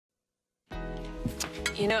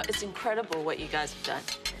You know, it's incredible what you guys have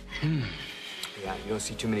done. Yeah, you don't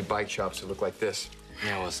see too many bike shops that look like this.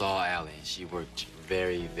 Yeah, well, it's all Allie. She worked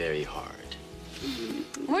very, very hard.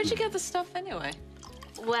 Where'd you get the stuff anyway?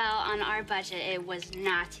 Well, on our budget, it was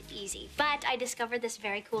not easy. But I discovered this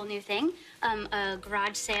very cool new thing, a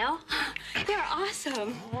garage sale. They're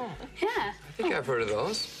awesome. Oh. Yeah. I think I've heard of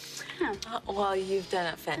those. Yeah. Well, you've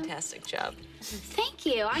done a fantastic job. Thank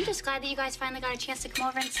you. I'm just glad that you guys finally got a chance to come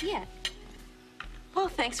over and see it. Well,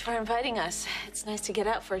 thanks for inviting us. It's nice to get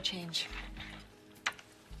out for a change.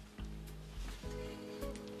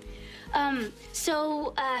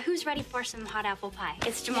 Who's ready for some hot apple pie?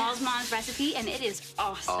 It's Jamal's mom's recipe, and it is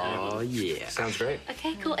awesome. Oh, yeah. Sounds great.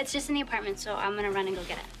 Okay, cool. It's just in the apartment, so I'm gonna run and go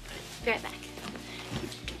get it. Be right back.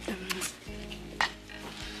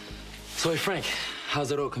 So, hey, Frank, how's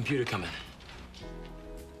that old computer coming?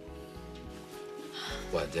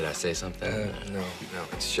 What, did I say something? No,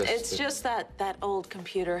 it's just... It's just that that old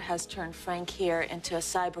computer has turned Frank here into a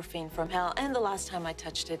cyber fiend from hell, and the last time I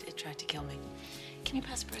touched it, it tried to kill me. Can you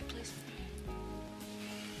pass bread, please?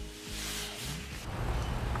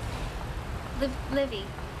 Livy,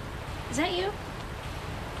 is that you?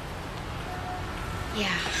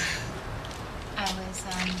 Yeah. I was,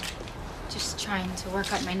 just trying to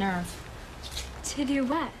work up my nerve. To do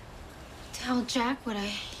what? Tell Jack what a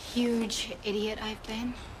huge idiot I've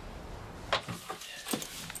been.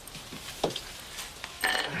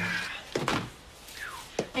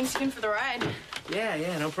 Thanks again for the ride.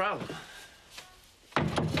 Yeah, no problem.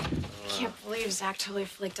 Can't believe Zach totally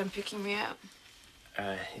flaked on picking me up.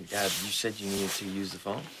 Dad, you said you needed to use the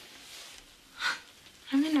phone?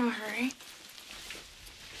 I'm in no hurry. Okay.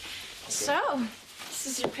 So, this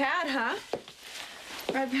is your pad, huh?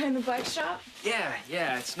 Right behind the bike shop? Yeah,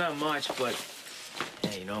 it's not much, but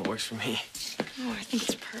hey, you know, it works for me. Oh, I think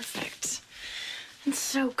it's perfect. It's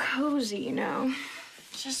so cozy, you know.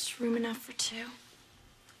 Just room enough for two.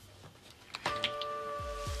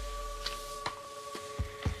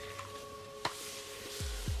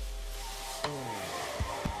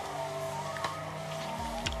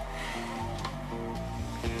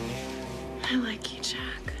 I like you,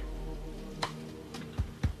 Jack.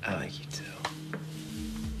 I like you too.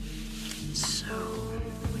 So,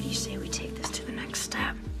 what do you say we take this to the next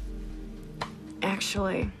step?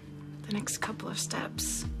 Actually, the next couple of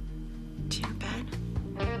steps. To your bed.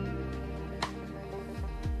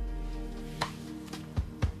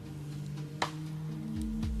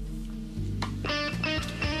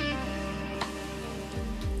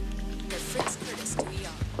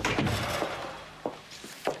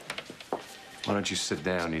 Why don't you sit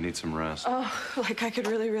down? You need some rest. Oh, like I could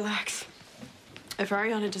really relax. If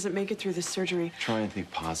Ariana doesn't make it through this surgery... Try and think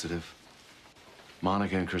positive.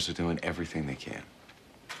 Monica and Chris are doing everything they can.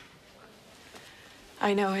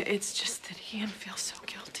 I know, it's just that Ian feels so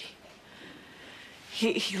guilty.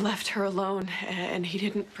 He left her alone, and he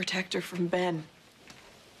didn't protect her from Ben.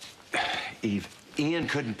 Eve, Ian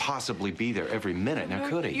couldn't possibly be there every minute, now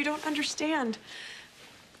could he? You don't understand.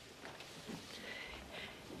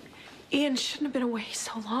 Ian shouldn't have been away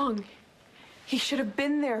so long. He should have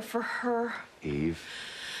been there for her. Eve.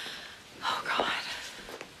 Oh,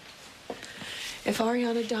 God. If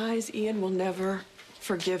Ariana dies, Ian will never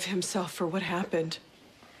forgive himself for what happened.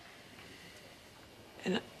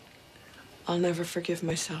 And I'll never forgive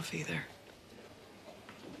myself either.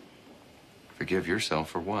 Forgive yourself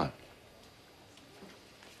for what?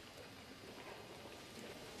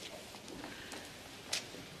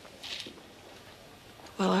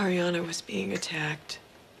 While Ariana was being attacked,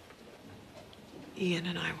 Ian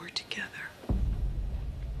and I were together.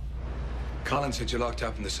 Colin said you locked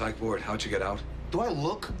up in the psych ward. How'd you get out? Do I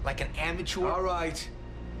look like an amateur? All right.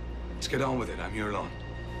 Let's get on with it. I'm here alone.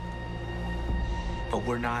 But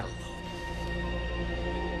we're not alone.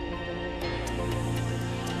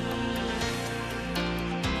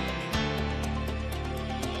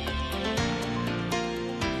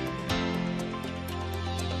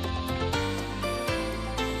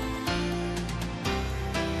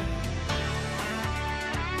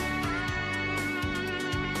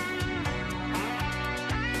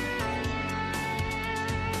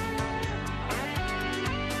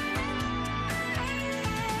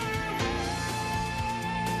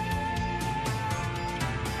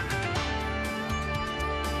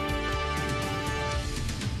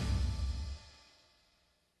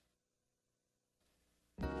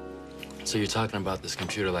 So you're talking about this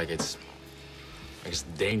computer like it's I guess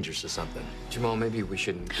dangerous or something. Jamal, maybe we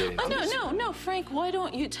shouldn't get into this. No, Frank, why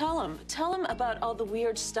don't you tell him? Tell him about all the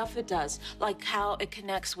weird stuff it does, like how it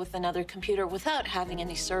connects with another computer without having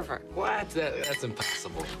any server. What? That's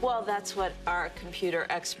impossible. Well, that's what our computer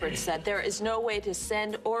expert said. There is no way to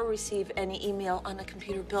send or receive any email on a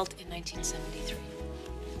computer built in 1973.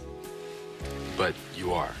 But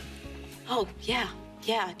you are. Oh,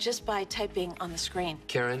 yeah, just by typing on the screen.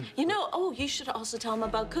 Karen? You know, you should also tell him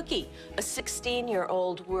about Cookie, a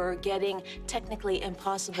 16-year-old we're getting technically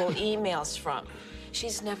impossible emails from.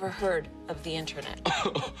 She's never heard of the internet.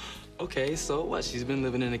 Okay, so what? She's been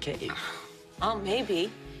living in a cave. Oh, maybe.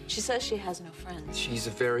 She says she has no friends. She's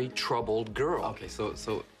a very troubled girl. Okay, so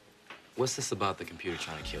what's this about the computer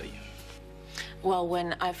trying to kill you? Well,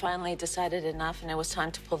 when I finally decided enough and it was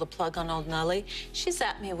time to pull the plug on old Nellie, she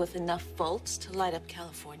zapped me with enough volts to light up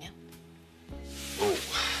California. Oh,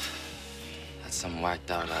 that's some whacked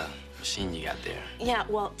out machine you got there. Yeah,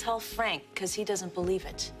 well, tell Frank, because he doesn't believe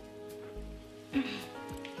it.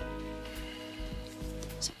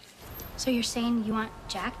 So you're saying you want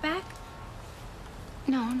Jack back?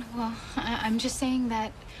 No, well, I'm just saying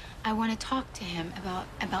that I want to talk to him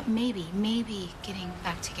about maybe getting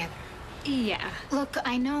back together. Yeah. Look,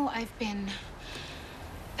 I know I've been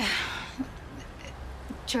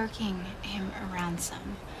jerking him around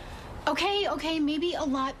some. Okay, maybe a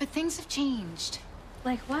lot, but things have changed.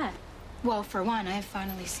 Like what? Well, for one, I've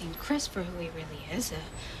finally seen Chris for who he really is,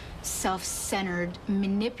 a self-centered,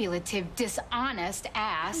 manipulative, dishonest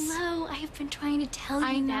ass. Hello, I have been trying to tell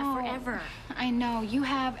you that forever. I know, you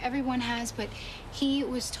have, everyone has, but he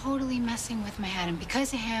was totally messing with my head, and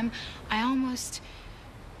because of him, I almost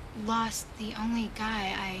lost the only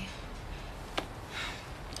guy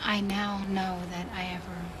I now know that I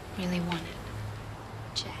ever really wanted.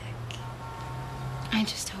 Jack. I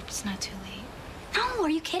just hope it's not too late. No, are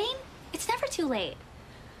you kidding? It's never too late.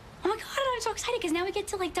 Oh my God, I'm so excited because now we get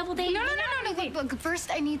to like double date. No. Look,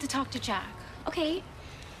 first I need to talk to Jack. Okay,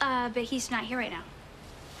 but he's not here right now.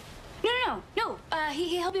 No.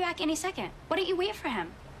 He'll be back any second. Why don't you wait for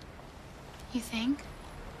him? You think?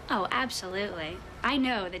 Oh, absolutely. I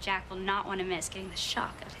know that Jack will not want to miss getting the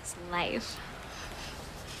shock of his life.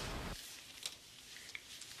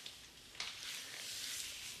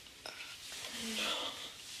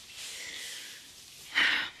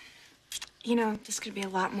 You know, this could be a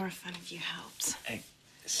lot more fun if you helped. Hey,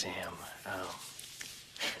 Sam,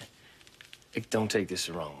 don't take this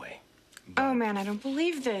the wrong way. Oh, man, I don't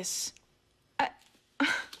believe this. I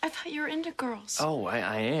thought you were into girls. Oh,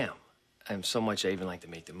 I am. I'm so much I even like to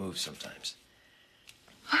make the move sometimes.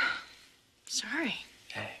 Sorry.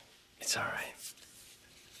 Hey, it's all right.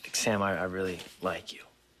 Sam, I really like you.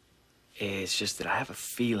 It's just that I have a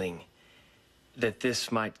feeling that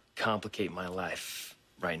this might complicate my life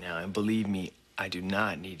right now. And believe me, I do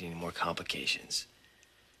not need any more complications.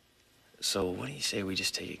 So what do you say we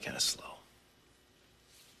just take it kind of slow?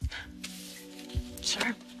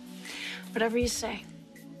 Sure. Whatever you say.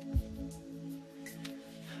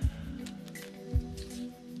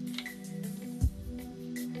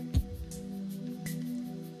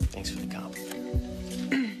 Thanks for the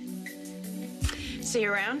compliment. See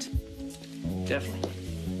you around? Definitely.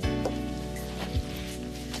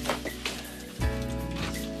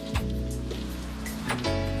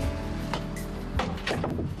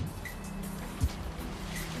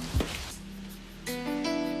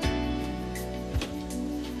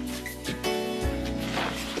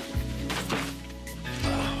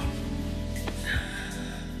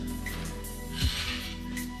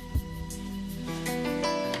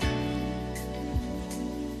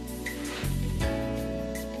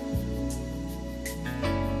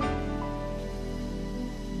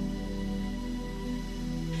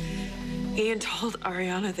 Ian told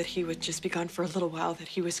Ariana that he would just be gone for a little while, that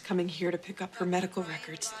he was coming here to pick up her medical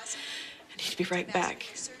records, and he'd be right back.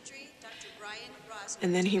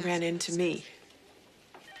 And then he ran into me.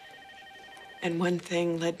 And one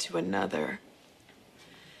thing led to another.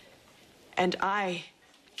 And I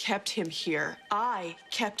kept him here. I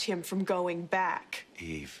kept him from going back.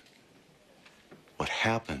 Eve, what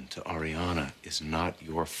happened to Ariana is not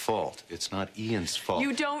your fault. It's not Ian's fault.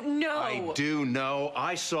 You don't know. I do know.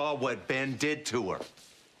 I saw what Ben did to her.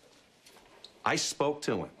 I spoke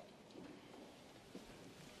to him.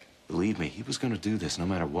 Believe me, he was going to do this no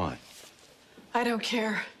matter what. I don't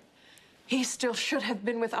care. He still should have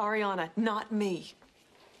been with Ariana, not me.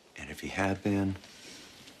 And if he had been,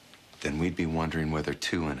 then we'd be wondering whether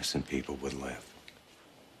two innocent people would live.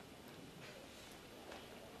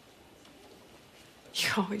 You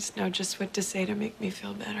always know just what to say to make me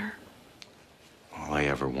feel better. All I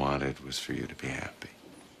ever wanted was for you to be happy.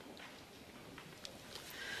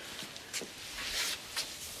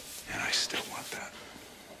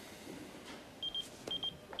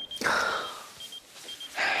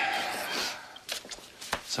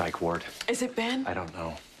 Psych ward. Is it Ben? I don't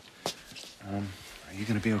know. Are you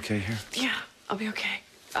gonna be okay here? Yeah, I'll be okay.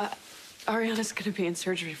 Ariana's gonna be in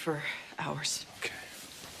surgery for hours. Okay.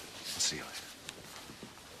 I'll see you later.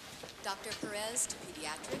 Dr. Perez to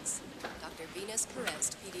pediatrics. Dr. Venus Perez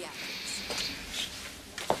to pediatrics.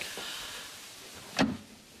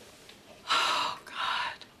 Oh,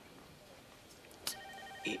 God.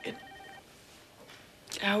 Ian.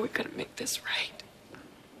 How are we gonna make this right?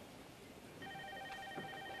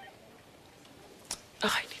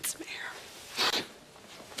 Oh, I need some air.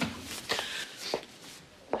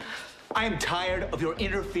 I am tired of your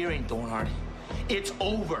interfering, Thornhart. It's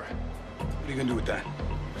over. What are you gonna do with that?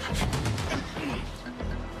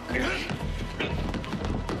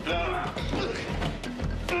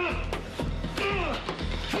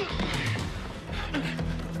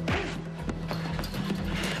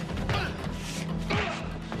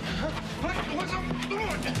 What's up?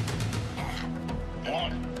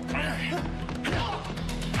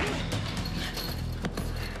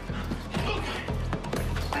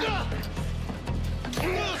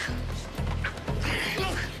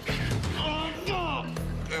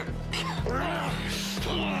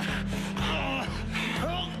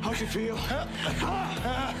 How's it feel?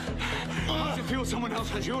 How's it feel someone else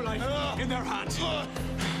has your life in their hands?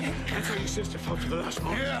 That's how your sister felt for the last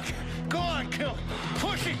moment. Yeah. Go on, kill.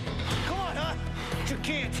 Push it. Come on, huh? You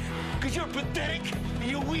can't. Because you're pathetic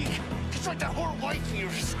and you're weak. Just like that whore wife of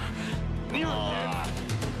yours. Ian!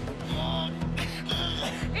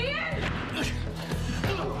 Ian!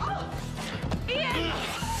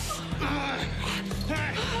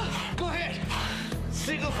 Go ahead.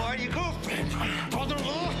 Say goodbye to your girlfriend.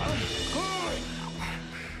 Brother-in-law.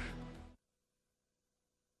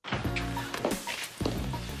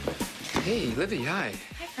 Hey, Livy, hi.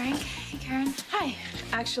 Hi, Frank. Hey, Karen. Hi.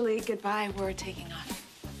 Actually, goodbye. We're taking off.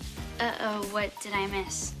 Uh-oh, what did I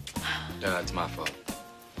miss? It's my fault.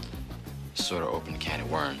 Sort of opened a can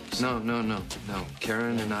of worms. No.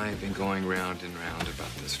 Karen and I have been going round and round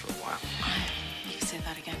about this for a while. You can say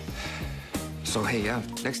that again. So, hey,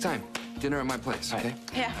 next time, dinner at my place, okay?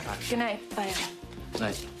 Yeah. Good night. Bye.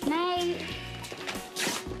 Night. Night.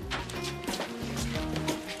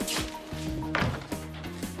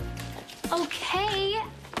 Okay.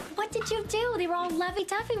 What did you do? They were all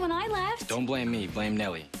lovey-dovey when I left. Don't blame me. Blame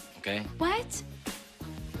Nellie, okay? What?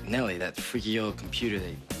 Nellie, that freaky old computer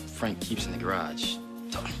that Frank keeps in the garage.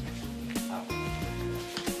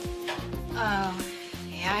 Oh,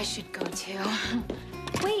 yeah, I should go too.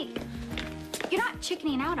 Wait. You're not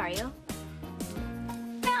chickening out, are you?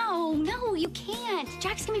 No, you can't.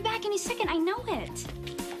 Jack's gonna be back any second. I know it.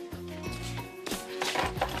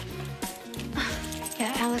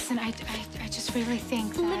 Yeah, Allison, I just really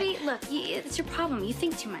think that... Libby, look, it's your problem. You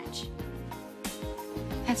think too much.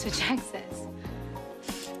 That's what Jack says.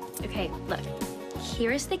 Okay, look.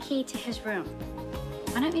 Here is the key to his room.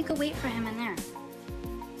 Why don't you go wait for him in there?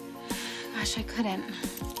 Gosh, I couldn't.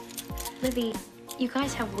 Libby, you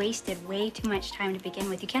guys have wasted way too much time to begin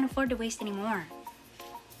with. You can't afford to waste any more.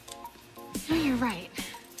 No, you're right.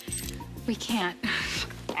 We can't.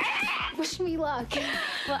 Wish me luck.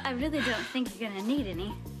 Well, I really don't think you're gonna need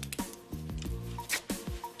any.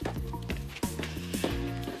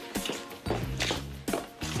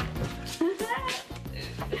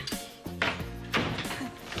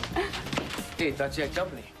 Hey, thought you had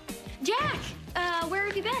company. Jack, where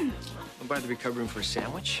have you been? I'm by the recovery room for a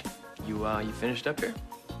sandwich. You finished up here?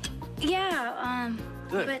 Yeah,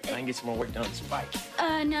 Good. but... I can get some more work done on this bike.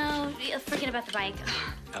 No, forget about the bike.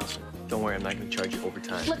 Allison, don't worry, I'm not gonna charge you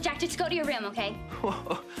overtime. Look, Jack, just go to your room, okay?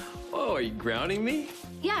 Whoa, are you grounding me?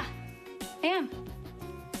 Yeah, I am.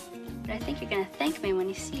 But I think you're gonna thank me when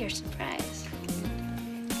you see your surprise.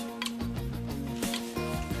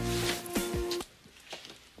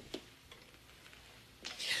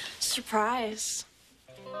 Surprise.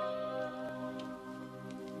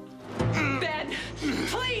 Ben,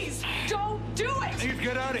 please, don't do it! You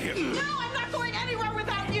get out of here. No, I'm not going anywhere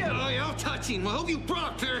without you! Oh, yeah, I'll touch him. I hope you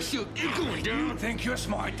brought a parachute. You're going down. You think you're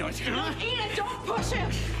smart, don't you? No, Ian, don't push him!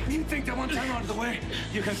 You think that one time out of the way,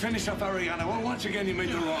 you can finish up Ariana? Well, once again, you made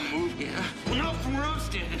the wrong move. Yeah. Not from where I'm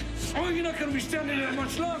standing. Oh, you're not going to be standing there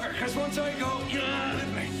much longer, because once I go, you're not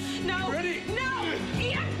with me. No! Ready? No!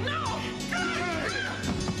 Ian, no!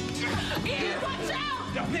 Ian, watch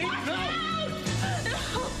out! Watch out!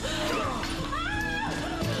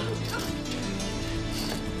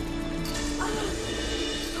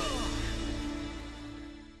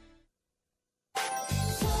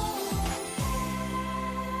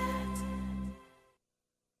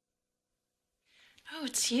 Oh,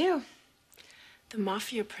 it's you. The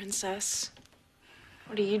Mafia Princess.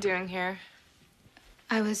 What are you doing here?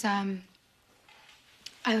 I was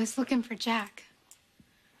looking for Jack.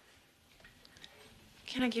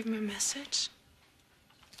 Can I give him a message?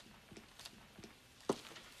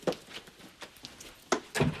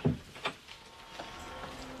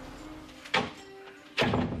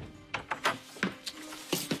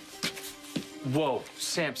 Whoa,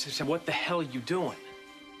 Sam, what the hell are you doing?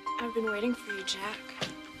 I've been waiting for you, Jack.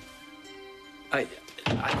 I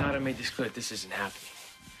thought I made this clear. This isn't happening.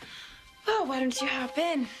 Oh, why don't you hop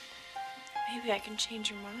in? Maybe I can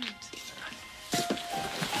change your mind.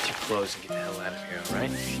 Get your clothes and get the hell out of here, all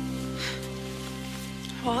right?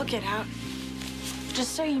 Well, I'll get out.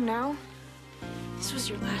 Just so you know, this was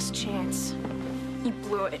your last chance. You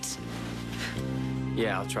blew it.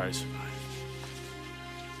 Yeah, I'll try to survive.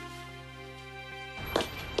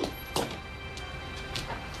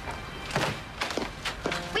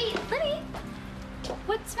 Wait, Liddy!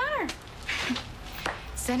 What's the matter?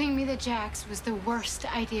 Sending me to Jack's was the worst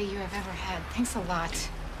idea you have ever had. Thanks a lot.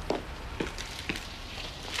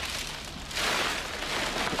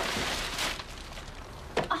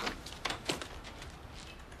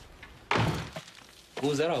 What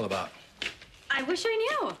was that all about? I wish I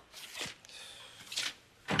knew.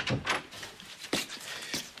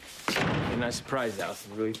 You're not surprised,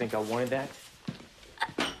 Allison. You really think I wanted that?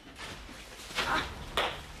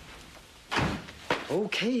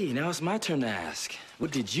 Okay, now it's my turn to ask.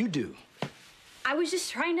 What did you do? I was just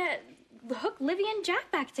trying to hook Livy and Jack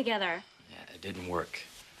back together. Yeah, it didn't work.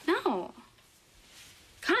 No.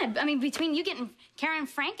 God, I mean, between you getting Karen and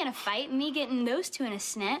Frank in a fight and me getting those two in a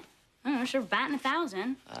snit, I don't know, sure batting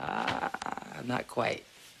 1,000. Not quite.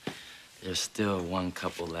 There's still one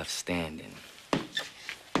couple left standing.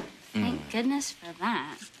 Thank goodness for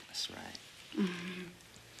that. That's right.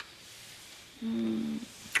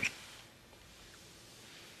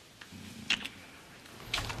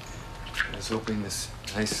 I was hoping this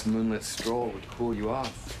nice moonlit stroll would cool you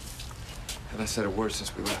off. Haven't said a word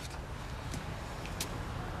since we left.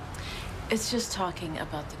 It's just talking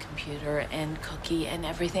about the computer and Cookie and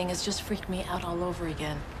everything has just freaked me out all over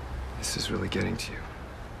again. This is really getting to you.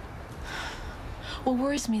 What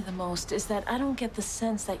worries me the most is that I don't get the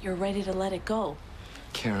sense that you're ready to let it go.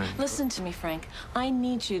 Karen. Listen to me, Frank. I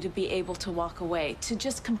need you to be able to walk away, to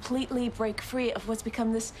just completely break free of what's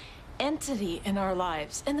become this entity in our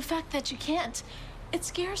lives. And the fact that you can't, it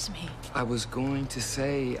scares me. I was going to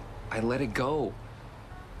say I let it go.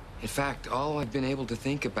 In fact, all I've been able to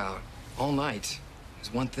think about all night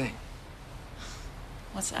is one thing.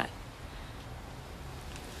 What's that?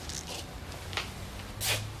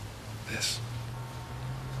 This.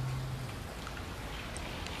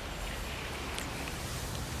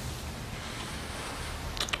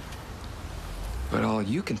 But all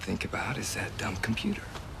you can think about is that dumb computer.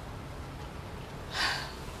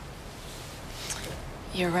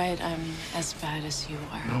 You're right, I'm as bad as you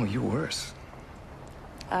are. No, you're worse.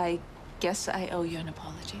 I guess I owe you an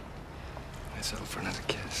apology. I settled for another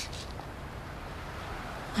kiss.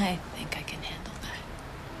 I think I can handle that.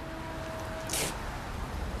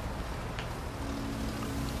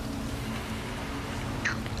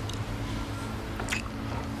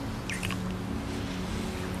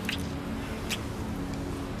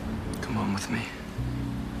 Come on with me.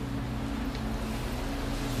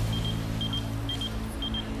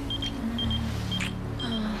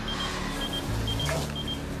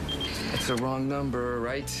 That's the wrong number,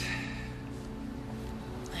 right?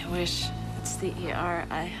 I wish. It's the ER.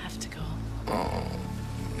 I have to go. Oh,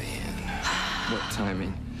 man. What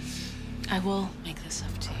timing? I will make this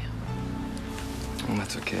up to you. Well,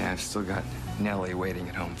 that's okay. I've still got Nellie waiting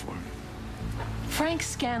at home for me. Frank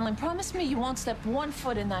Scanlon, promise me you won't step one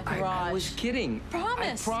foot in that garage. I was kidding.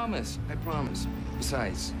 Promise. I promise. I promise.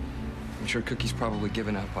 Besides, I'm sure Cookie's probably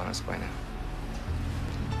given up on us by now.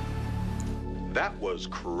 That was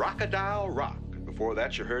Crocodile Rock. Before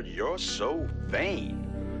that, you heard You're So Vain.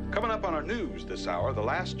 Coming up on our news this hour, the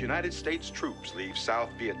last United States troops leave South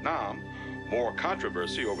Vietnam, more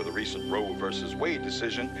controversy over the recent Roe versus Wade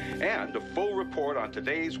decision, and a full report on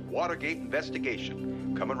today's Watergate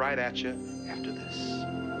investigation. Coming right at you after this.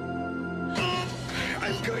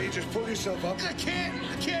 I've got you. Just pull yourself up. I can't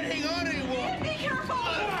hang on anymore. Be careful.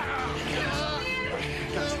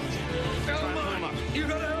 Elma, you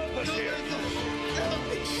gotta help us here. Help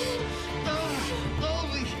me.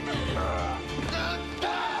 Help me.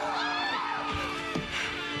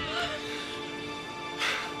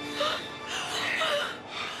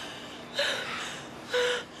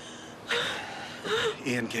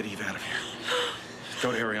 Ian, get Eve out of here.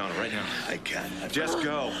 Go to Ariana right now. I can't. Just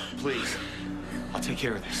go, please. I'll take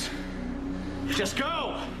care of this. Just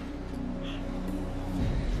go!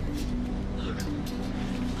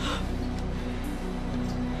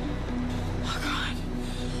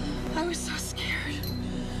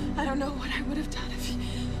 I don't know what I would have done if you...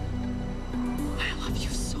 I love you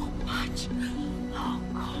so much. Oh,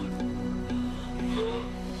 God.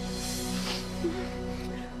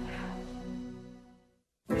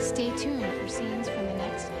 Stay tuned for scenes from the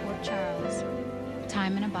next Port Charles.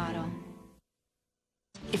 Time in a Bottle.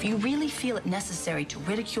 If you really feel it necessary to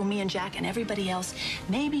ridicule me and Jack and everybody else,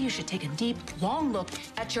 maybe you should take a deep, long look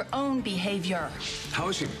at your own behavior. How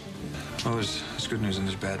is she? Oh, there's good news and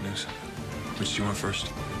there's bad news. Which do you want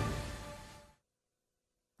first?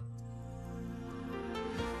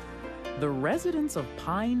 The residents of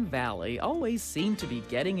Pine Valley always seem to be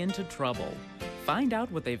getting into trouble. Find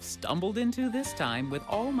out what they've stumbled into this time with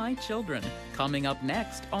All My Children, coming up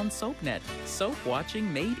next on SoapNet. Soap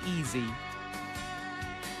watching made easy.